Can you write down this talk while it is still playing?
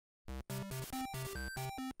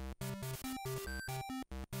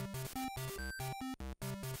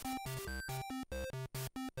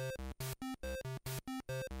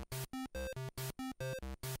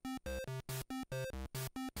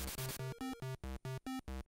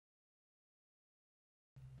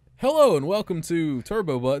Hello and welcome to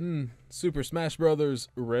Turbo Button Super Smash Bros.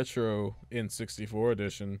 Retro in 64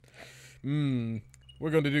 edition.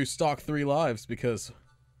 We're going to do stock 3 lives because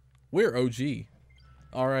we're OG.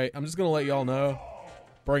 Alright, I'm just going to let y'all know.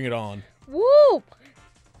 Bring it on. Woo!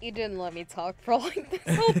 You didn't let me talk for like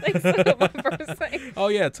this whole thing. So my first thing. Oh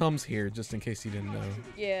yeah, Tom's here just in case you didn't know.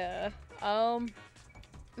 Yeah.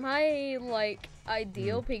 My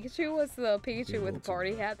ideal Pikachu was the Pikachu with the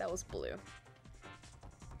party hat that was blue.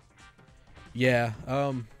 Yeah,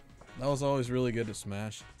 that was always really good at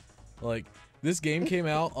Smash. Like, this game came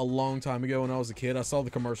out a long time ago when I was a kid. I saw the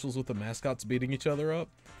commercials with the mascots beating each other up.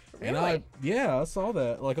 Really? And I saw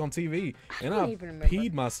that, like, on TV. And I even remember.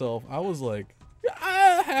 peed myself. I was like,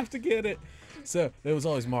 I have to get it. So, there was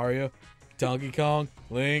always Mario, Donkey Kong,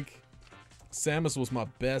 Link. Samus was my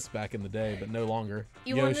best back in the day, but no longer.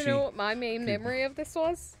 You want to know what my main memory of this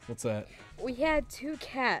was? What's that? We had 2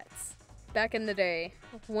 cats back in the day.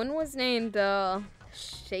 One was named,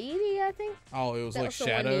 Shady, I think? Oh, it was That like was the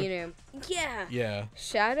Shadow? one you knew. Yeah. Yeah.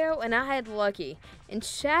 Shadow, and I had Lucky. And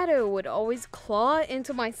Shadow would always claw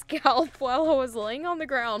into my scalp while I was laying on the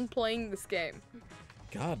ground playing this game.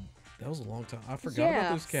 God, that was a long time. I forgot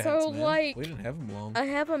about those cats, so, man. like, We didn't have them long. I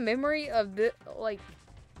have a memory of the,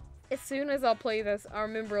 as soon as I play this, I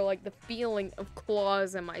remember, the feeling of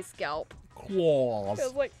claws in my scalp. Claws. I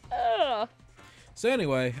was like, ugh. So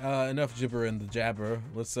anyway, enough gibber and the jabber.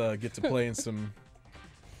 Let's get to playing some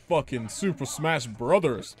fucking Super Smash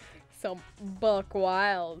Brothers. Some buck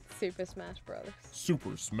wild Super Smash Brothers.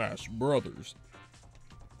 Super Smash Brothers.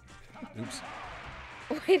 Oops.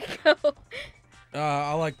 Way to go.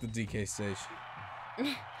 I like the DK stage.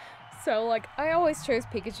 So, I always chose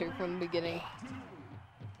Pikachu from the beginning.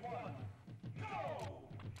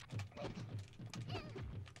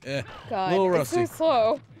 God, little it's rusty. so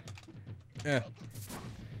slow.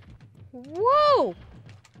 Whoa!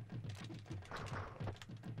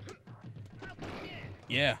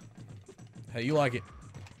 Yeah. Hey, you like it?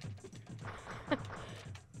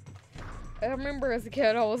 I remember as a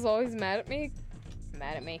kid, I was always mad at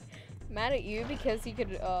you because you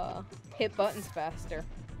could hit buttons faster.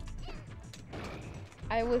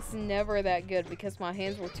 I was never that good because my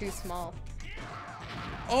hands were too small.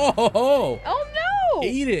 Oh, ho, ho. Oh no!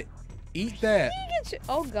 Eat it. Eat that. Pikachu.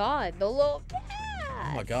 Oh god, the little.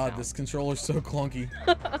 Oh my god, this controller's so clunky.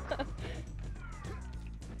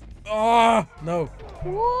 Ah, no.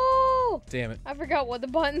 Whoa! Damn it. I forgot what the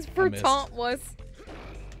buttons for taunt was.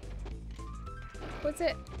 What's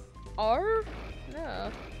it? R? No.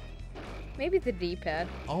 Maybe the D-pad.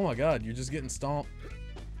 Oh my god, you're just getting stomped.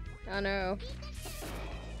 I know.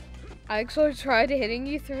 I actually tried hitting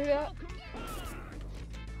you through that.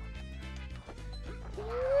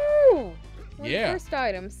 Woo! One of the first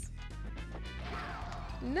items.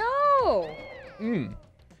 No! Bitch.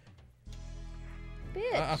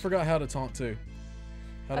 I forgot how to taunt too.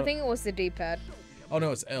 I think it was the D-pad. Oh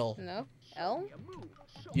no, it's L. No? L?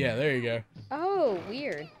 Yeah, there you go. Oh,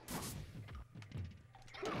 weird.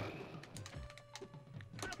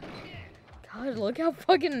 God, look how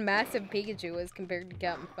fucking massive Pikachu is compared to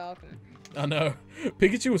Captain Falcon. I know.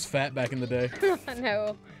 Pikachu was fat back in the day. I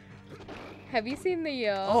know. Have you seen the,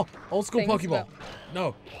 oh, old school Pokeball.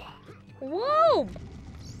 No. Whoa!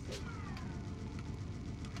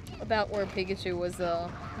 About where Pikachu was,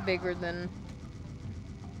 bigger than...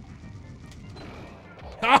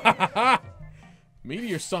 Ha ha ha!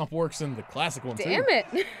 Meteor Stomp works in the classic one, Damn too. it!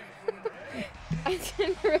 I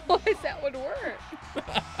didn't realize that would work.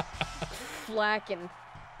 Flacken.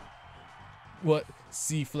 What?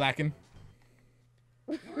 C Flacken?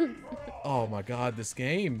 Oh my god, this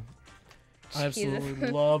game. I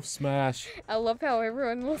absolutely love Smash. I love how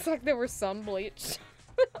everyone looks like they were sun bleached.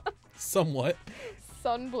 Somewhat.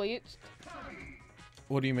 Sun bleached.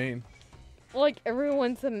 What do you mean? Like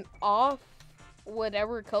everyone's an off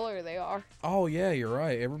whatever color they are. Oh yeah, you're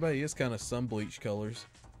right. Everybody is kind of sun bleach colors.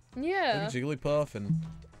 Yeah. Like Jigglypuff and...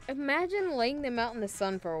 Imagine laying them out in the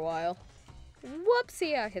sun for a while.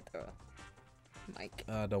 Whoopsie, I hit the mic.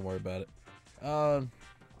 Don't worry about it.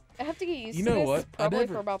 I have to get used you to know this what? probably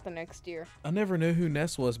for about the next year. I never knew who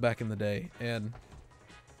Ness was back in the day, and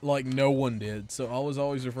like no one did. So I was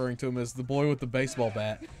always referring to him as the boy with the baseball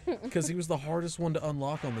bat because he was the hardest one to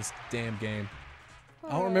unlock on this damn game.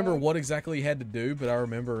 I don't remember what exactly he had to do, but I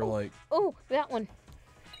remember Oh, that one.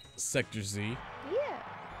 Sector Z. Yeah.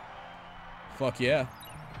 Fuck yeah.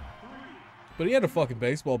 But he had a fucking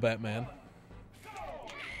baseball bat, man.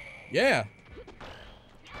 Yeah.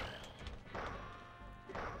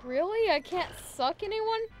 Really? I can't suck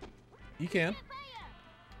anyone? You can.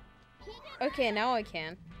 Okay, now I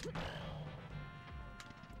can.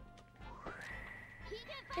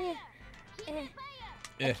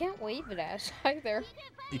 I can't wave dash either.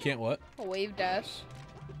 You can't what? Wave dash.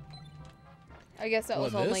 I guess that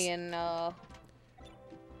was only in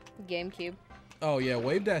GameCube. Oh yeah,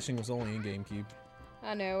 wave dashing was only in GameCube.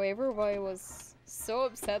 I know, everybody was so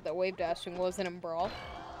upset that wave dashing wasn't in Brawl.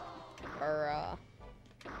 Or,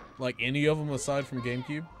 like any of them aside from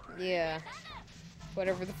GameCube? yeah.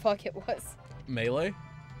 Whatever the fuck it was. Melee?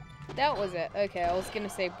 That was it. Okay, I was gonna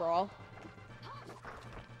say Brawl.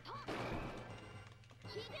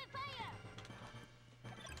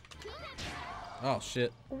 Oh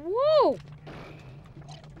shit. Whoa!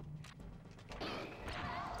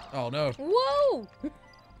 Oh no. Whoa!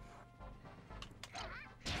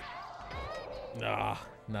 Ah,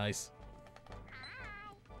 nice.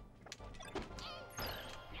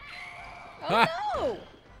 Oh no!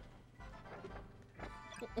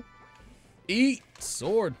 Eat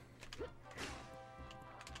sword.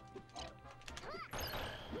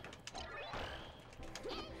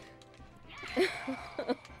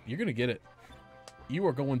 You're gonna get it. You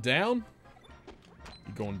are going down.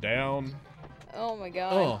 You're going down. Oh my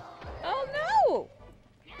god. Oh. Oh no!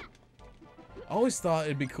 I always thought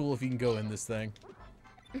it'd be cool if you can go in this thing.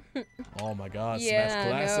 Oh my god, Smash Yeah,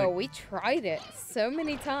 Classic. no, we tried it so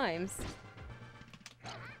many times.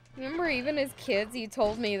 Remember, even as kids, you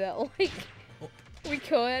told me that, like, we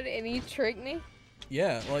could, and you tricked me?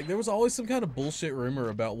 Yeah, like there was always some kind of bullshit rumor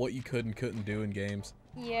about what you could and couldn't do in games.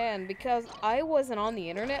 Yeah, and because I wasn't on the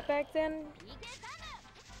internet back then.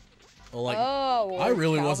 Well, like, Oh, I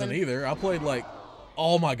really Calvin. wasn't either. I played like,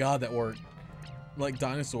 oh my god, that worked. Like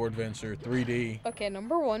Dinosaur Adventure 3D. Okay,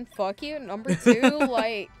 number one, fuck you. Number two,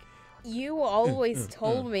 like, you always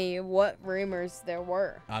told me what rumors there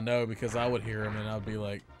were. I know, because I would hear them and I'd be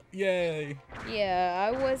like, yay. Yeah,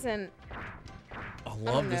 I wasn't. I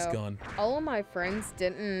love this know. gun. All of my friends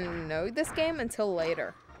didn't know this game until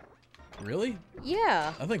later. Really?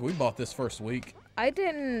 Yeah, I think we bought this first week. I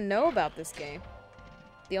didn't know about this game.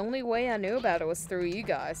 The only way I knew about it was through you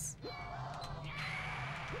guys.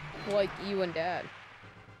 Like, you and Dad.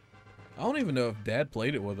 I don't even know if Dad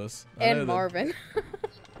played it with us. I know And that- Marvin.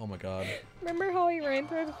 Oh my god. Remember how he ran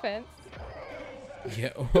through the fence? Yeah,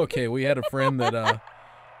 okay, we had a friend that,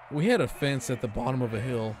 we had a fence at the bottom of a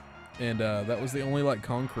hill. And that was the only, like,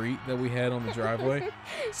 concrete that we had on the driveway.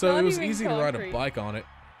 So Not it was even easy to ride a concrete. bike on it.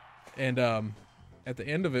 And at the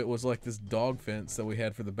end of it was, like, this dog fence that we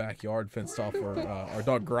had for the backyard fenced off for our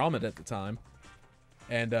dog Gromit at the time.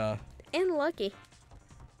 And And Lucky.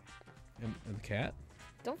 and the cat?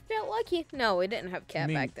 Don't forget Lucky. No, we didn't have cat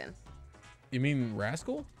mean- back then. You mean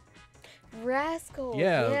Rascal? Rascal.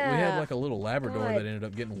 Yeah, we had, like, a little Labrador God. that ended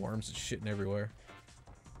up getting worms and shitting everywhere.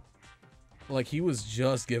 Like, he was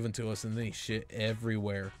just given to us, and then he shit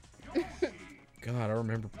everywhere. God, I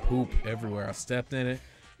remember poop everywhere. I stepped in it,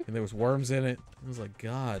 and there was worms in it. I was like,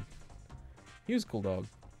 God. He was a cool dog.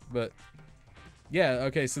 But, yeah,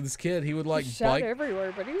 okay, so this kid, he would, like, He shot bike...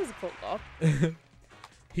 everywhere, but he was a cool dog.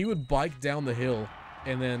 He would bike down the hill,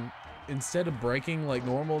 and then instead of braking like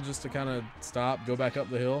normal just to kind of stop, go back up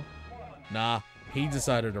the hill, nah, he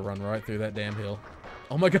decided to run right through that damn hill.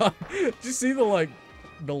 Oh my god. Did you see the, like,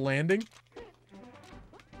 the landing?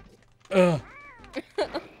 Ugh.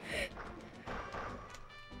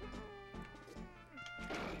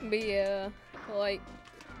 But yeah, like,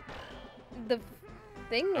 the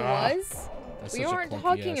thing Ah, was, That's we such a aren't clunky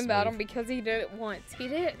talking ass about move. him because he did it once. He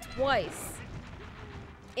did it twice.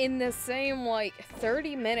 In the same, like,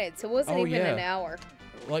 30 minutes. It wasn't Oh, even an yeah. hour.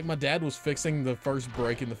 Like, my dad was fixing the first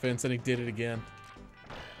break in the fence, and he did it again.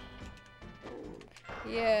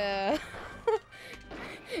 Yeah.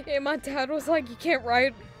 And my dad was like, you can't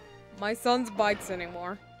ride my son's bikes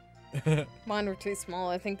anymore. Mine were too small.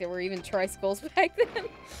 I think they were even tricycles back then.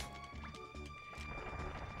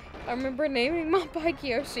 I remember naming my bike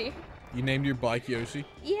Yoshi. You named your bike Yoshi?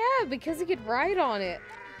 Yeah, because he could ride on it.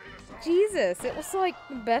 Jesus, it was like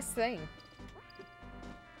the best thing.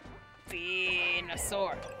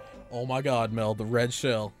 Venusaur. Oh my god, Mel, the red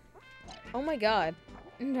shell. Oh my god.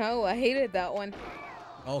 No, I hated that one.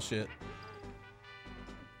 Oh shit.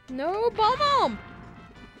 No, bomb!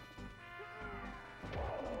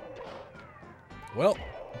 Well,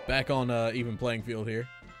 back on even playing field here.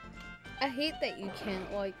 I hate that you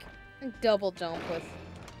can't, like, double jump with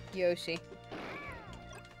Yoshi.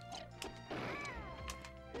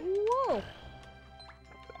 Whoa!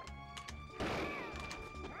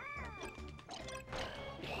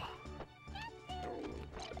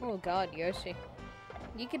 Oh god, Yoshi.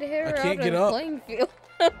 You could hit her I out can't of get the up. playing field.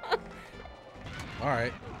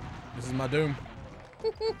 Alright. This is my doom.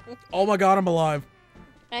 Oh my god, I'm alive.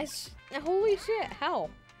 Holy shit, how?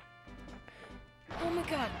 Oh my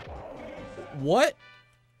god. What?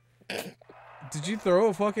 Did you throw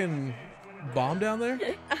a fucking bomb down there?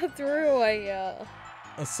 I threw A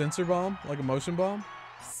sensor bomb? Like a motion bomb?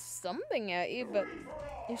 something at you, but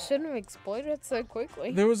it shouldn't have exploded so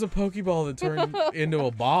quickly. There was a Pokeball that turned into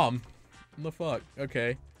a bomb. What the fuck?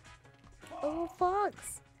 Okay. Oh,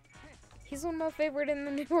 Fox. He's one of my favorite in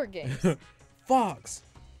the newer games. Fox!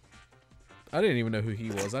 I didn't even know who he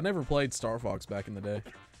was. I never played Star Fox back in the day.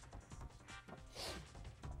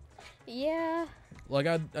 Yeah. Like,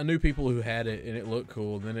 I knew people who had it, and it looked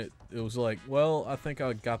cool. And then it was like, well, I think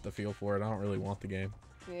I got the feel for it. I don't really want the game.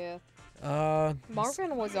 Yeah.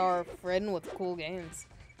 Marvin was our friend with cool games.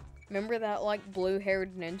 Remember that, like,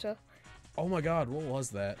 blue-haired ninja? Oh my god, what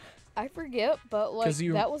was that? I forget, but, like,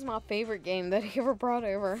 that was my favorite game that he ever brought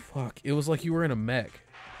over. Fuck, it was like you were in a mech,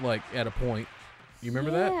 like, at a point. You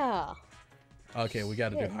remember that? Yeah. Okay, we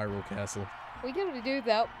gotta do Hyrule Castle. We gotta do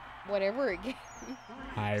that whatever again.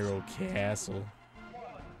 Hyrule Castle.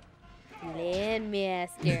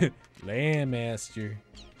 Landmaster. Landmaster.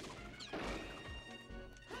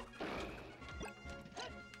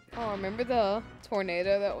 Oh, remember the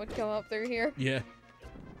tornado that would come up through here? Yeah.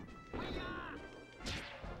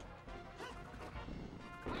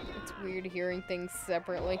 It's weird hearing things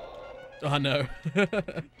separately. I know.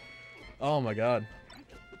 Oh my god.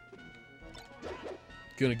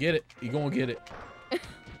 Gonna get it. You gonna get it.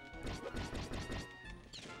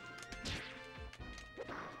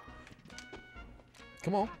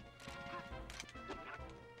 Come on.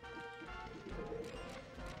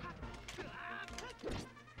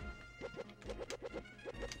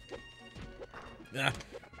 Ah.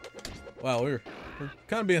 Wow, we're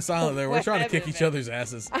kind of being silent there. We're trying to kick each other's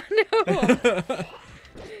asses. I know.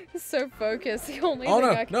 So focused. The only thing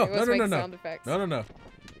I can do was make sound effects. No.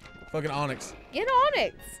 Fucking Onyx. Get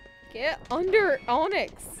Onyx. Get under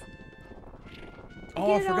Onyx.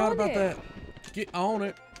 Oh, I forgot about that. Get on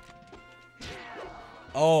it.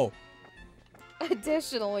 Oh.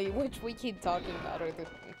 Additionally, which we keep talking about other things.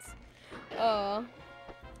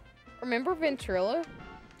 Remember Ventrilo?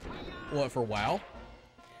 What, for WoW?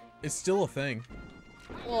 It's still a thing.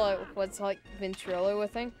 Well, what's like Ventrilo a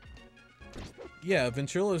thing? Yeah,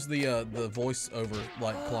 Ventrilo is the voice over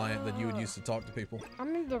like client that you would use to talk to people.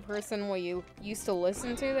 I'm the person we used to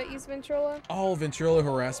listen to that used Ventrilo. Oh, Ventrilo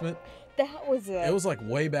harassment? That was it. It was like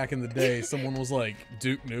way back in the day. Someone was like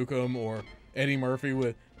Duke Nukem or Eddie Murphy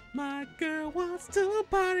with "My girl wants to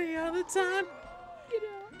party all the time." You know.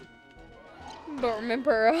 But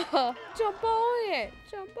remember, jump on it,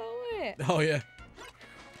 jump on it. Oh yeah.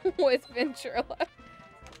 With Ventrilo.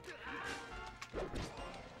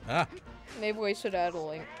 Ah. Maybe we should add a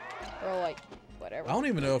link. Or like, whatever. I don't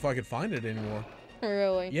even know if I could find it anymore.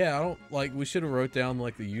 Really? Yeah, I don't, like, we should have wrote down,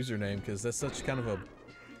 like, the username, because that's such kind of a,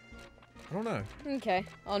 I don't know. Okay.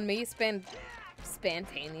 On me,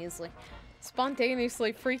 spontaneously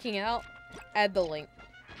freaking out, add the link.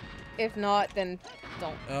 If not, then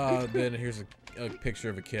don't. Then here's a picture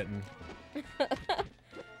of a kitten.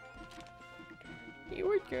 You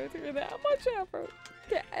would go through that much effort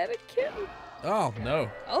to add a kitten. Oh, no.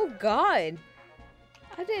 Oh, God.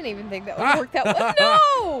 I didn't even think that would work that way.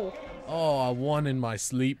 No! Oh, I won in my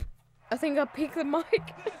sleep. I think I peeked the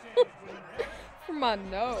mic. For my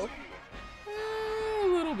no. A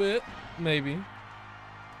little bit, maybe.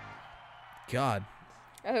 God.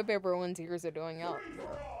 I hope everyone's ears are doing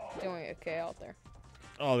okay out there.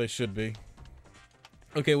 Oh, they should be.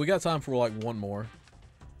 Okay, we got time for like one more.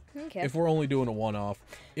 Okay. If we're only doing a one-off.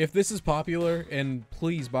 If this is popular, and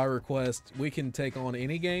please, by request, we can take on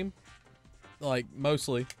any game. Like,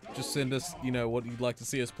 mostly. Just send us, you know, what you'd like to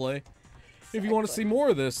see us play. Exactly. If you want to see more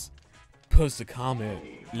of this, post a comment.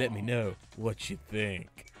 Let me know what you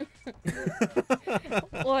think.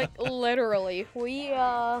 Like, literally.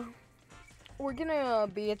 We're gonna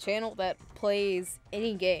be a channel that plays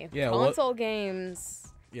any game. Yeah, console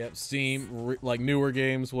games. Yep, Steam, like newer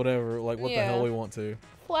games, whatever. Like, what the hell we want to.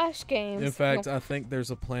 Flash games. In fact, I think there's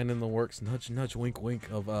a plan in the works, nudge, nudge, wink, wink,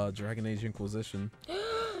 of Dragon Age Inquisition.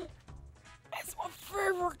 That's my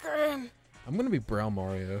favorite game. I'm gonna be Brown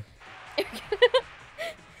Mario.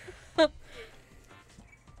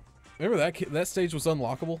 Remember that stage was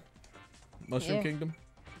unlockable? Mushroom Kingdom?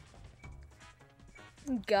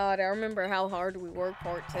 God, I remember how hard we worked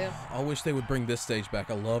for it, too. I wish they would bring this stage back.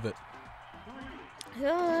 I love it.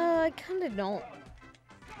 I kinda don't.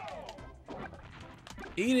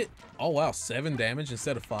 Eat it. Oh, wow. 7 damage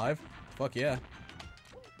instead of 5. Fuck yeah.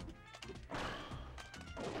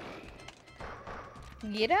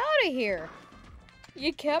 Get out of here.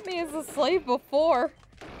 You kept me as a slave before.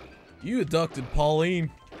 You abducted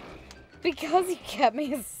Pauline. Because you kept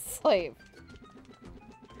me as a slave.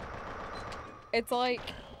 It's like,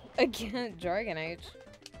 again, Dragon Age.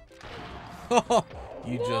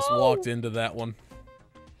 You just walked into that one.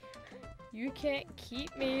 You can't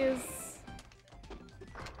keep me as...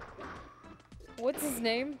 What's his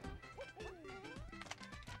name?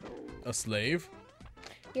 A slave?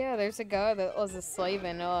 Yeah, there's a guy that was a slave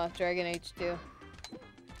in Dragon Age 2.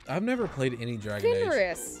 I've never played any Dragon Age.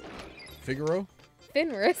 Fenris. Figaro?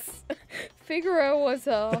 Fenris. Figaro was,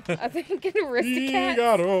 I think, an aristocrat.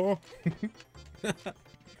 Figaro.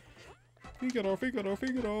 Figaro, Figaro,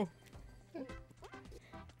 Figaro.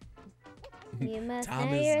 You must know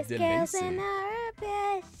Thomas your de skills Lacy. and our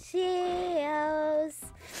best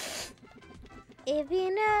shows. If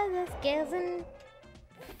you know the skills and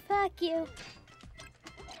fuck you.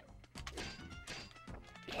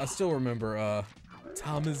 I still remember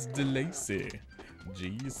Thomas de Lacy.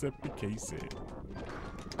 Giuseppe Casey.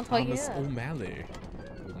 Oh, Thomas yeah. O'Malley.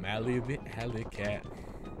 O'Malley the Alley Cat.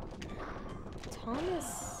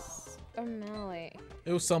 Thomas O'Malley.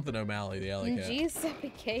 It was something O'Malley the Alley And Cat.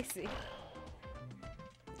 Giuseppe Casey.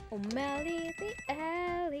 O'Malley the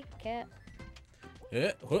Alley Cat.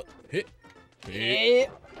 Hit, hit, hit.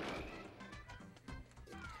 Yeah.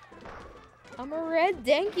 I'm a red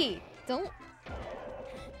danky. Don't.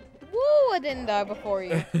 Woo! I didn't die before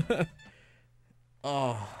you.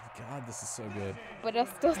 Oh, God, this is so good. But I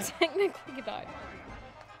still technically died.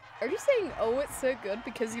 Are you saying, oh, it's so good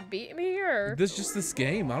because you beat me, or? This just this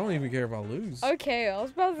game. I don't even care if I lose. Okay, I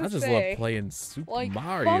was about to I just say. love playing Super Like,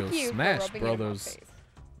 Mario fuck you for Smash rubbing it in my Brothers. face.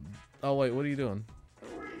 Oh, wait, what are you doing?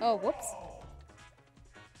 Oh, whoops.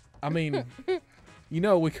 I mean, you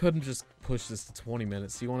know, we couldn't just push this to 20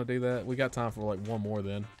 minutes. You want to do that? We got time for like one more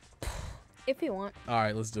then. If you want. All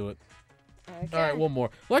right, let's do it. Okay. All right, one more.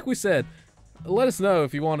 Like we said, let us know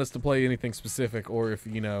if you want us to play anything specific or if,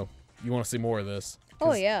 you know, you want to see more of this. Oh,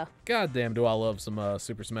 'Cause yeah. goddamn, do I love some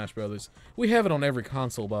Super Smash Brothers. We have it on every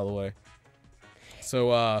console, by the way.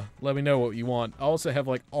 So let me know what you want. I also have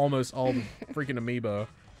like almost all the freaking amiibo.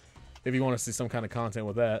 If you want to see some kind of content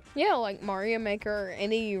with that. Yeah, like Mario Maker or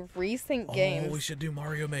any recent games. Oh, we should do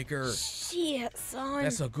Mario Maker. Shit, son.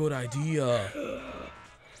 That's a good idea.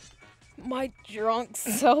 My drunk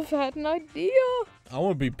self had an idea. I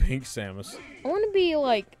want to be Pink Samus. I want to be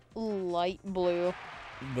like light blue.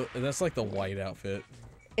 That's like the white outfit.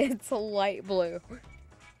 It's a light blue.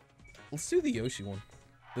 Let's do the Yoshi one.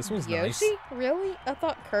 This one's Yoshi? nice. Really? I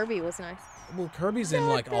thought Kirby was nice. Well, Kirby's in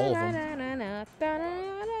like all of them.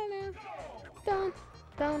 Dun,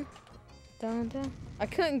 dun, dun, dun. I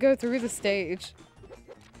couldn't go through the stage.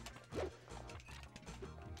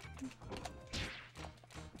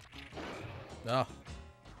 Oh,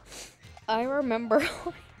 I remember.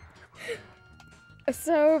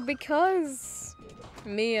 So because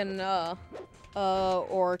me and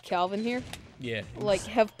or Calvin here yeah. like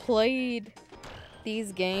have played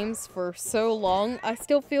these games for so long, I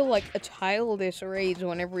still feel like a childish rage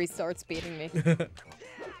whenever he starts beating me.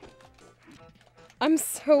 I'm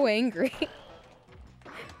so angry.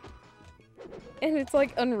 And it's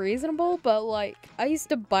like unreasonable, but like I used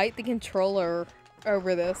to bite the controller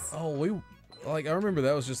over this. Oh, I remember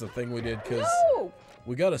that was just a thing we did because No!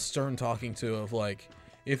 we got a stern talking to of like,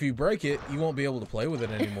 if you break it, you won't be able to play with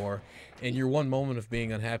it anymore, and your one moment of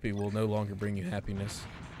being unhappy will no longer bring you happiness.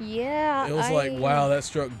 Yeah, It was like, wow, that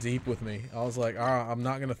struck deep with me. I was like, I'm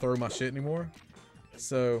not gonna throw my shit anymore.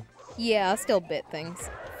 So Yeah, I still bit things.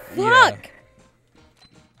 Yeah. Fuck!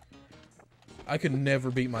 I could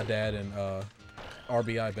never beat my dad in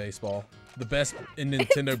RBI baseball, the best in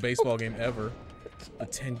Nintendo baseball game ever. The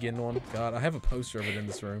Tengen one. God, I have a poster of it in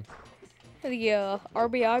this room. The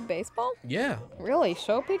RBI baseball? Yeah. Really?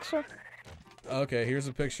 Show a picture. Okay, here's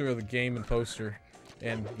a picture of the game and poster.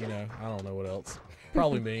 And, you know, I don't know what else.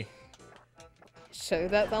 Probably me. Show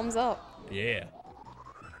that thumbs up. Yeah.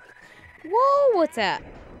 Whoa, what's that?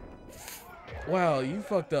 Wow, you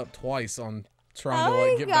fucked up twice on trying to,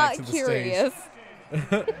 like, get back to the curious.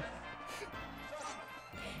 stage.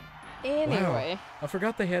 Anyway, I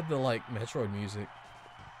forgot they had the, like, Metroid music.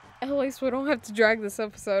 at least we don't have to drag this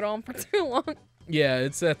episode on for too long. Yeah,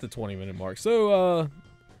 it's at the 20-minute mark. So,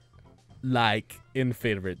 like and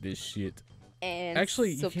favorite this shit. And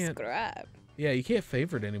Actually, you can't- subscribe. Yeah, you can't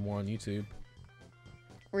favorite anymore on YouTube.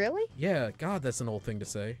 Really? Yeah, God, that's an old thing to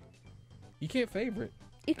say. You can't favorite.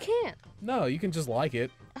 You can't. No, you can just like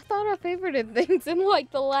it. I thought I favorited things in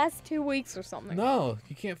like the last 2 weeks or something. No,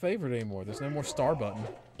 you can't favorite anymore. There's no more star button.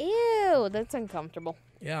 Ew, that's uncomfortable.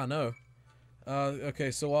 Yeah, I know.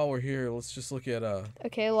 Okay, so while we're here, let's just look at,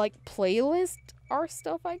 Okay, like playlist our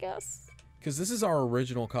stuff, I guess. because this is our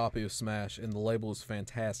original copy of Smash, and the label is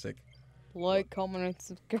fantastic. Like, comment, and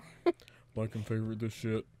subscribe. Like and favorite this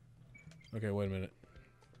shit. Okay, wait a minute.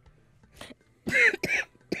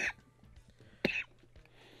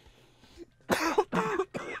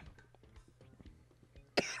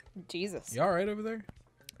 Jesus. You alright over there?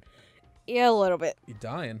 Yeah, a little bit. You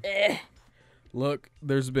dying? Eh. Look,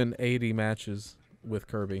 there's been 80 matches with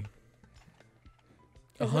Kirby. Is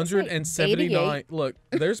that say 179. 88? Look,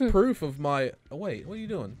 there's proof of my. Oh, wait, what are you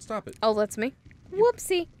doing? Stop it. Oh, that's me.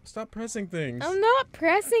 Whoopsie. Stop pressing things. I'm not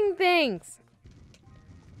pressing things.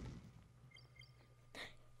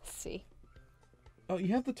 Let's see. Oh,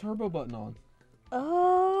 you have the turbo button on.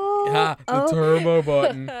 Oh. Ah, the turbo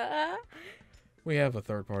button. We have a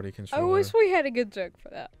third-party I controller. wish we had a good joke for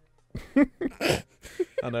that.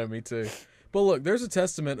 I know, me too. But look, there's a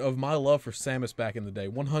testament of my love for Samus back in the day.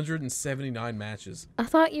 179 matches. I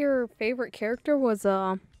thought your favorite character was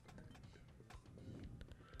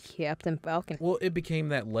Captain Falcon. Well, it became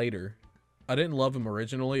that later. I didn't love him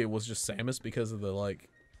originally. It was just Samus because of the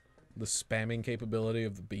spamming capability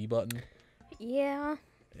of the B button. Yeah.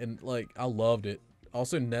 And I loved it.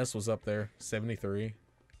 Also, Ness was up there, 73.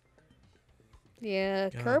 Yeah,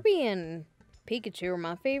 God. Kirby and Pikachu are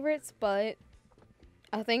my favorites, but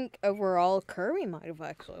I think overall Kirby might have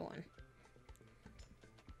actually won.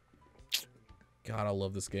 God, I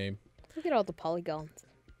love this game. Look at all the polygons.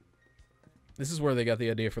 This is where they got the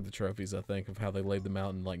idea for the trophies, I think, of how they laid them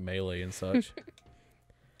out in Melee and such.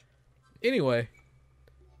 Anyway,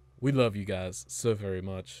 we love you guys so very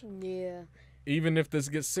much. Yeah. Even if this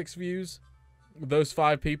gets 6 views, those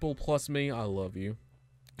 5 people plus me, I love you.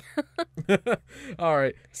 All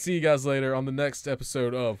right, see you guys later on the next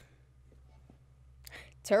episode of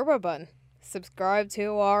Turbo Button. Subscribe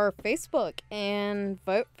to our Facebook and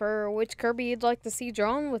vote for which Kirby you'd like to see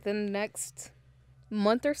drawn within the next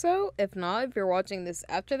month or so. If not, if you're watching this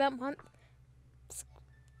after that month,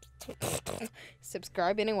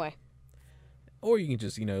 subscribe anyway. Or you can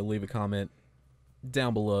just, leave a comment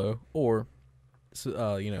down below or,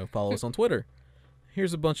 follow us on Twitter.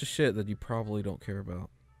 Here's a bunch of shit that you probably don't care about.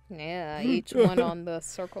 Yeah, each one on the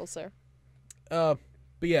circles there. But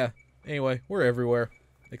yeah, anyway, we're everywhere.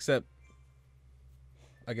 Except,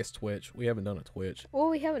 I guess, Twitch. We haven't done a Twitch. Well,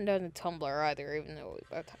 we haven't done a Tumblr either, even though we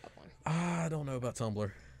both have one. I don't know about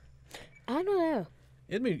Tumblr. I don't know.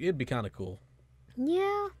 It'd be kind of cool.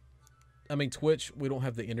 Yeah. I mean, Twitch, we don't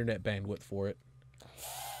have the internet bandwidth for it.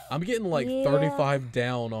 I'm getting Yeah. 35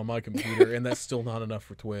 down on my computer, and that's still not enough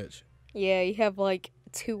for Twitch. Yeah, you have 2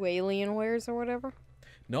 Alienwares or whatever.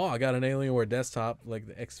 No, I got an Alienware desktop, like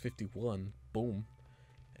the X51, boom,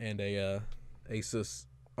 and a Asus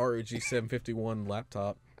ROG 751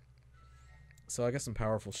 laptop. So I got some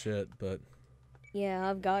powerful shit, but Yeah,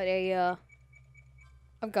 I've got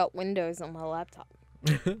Windows on my laptop.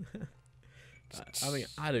 I mean,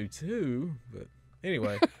 I do too. But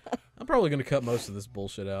anyway, I'm probably gonna cut most of this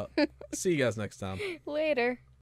bullshit out. See you guys next time. Later.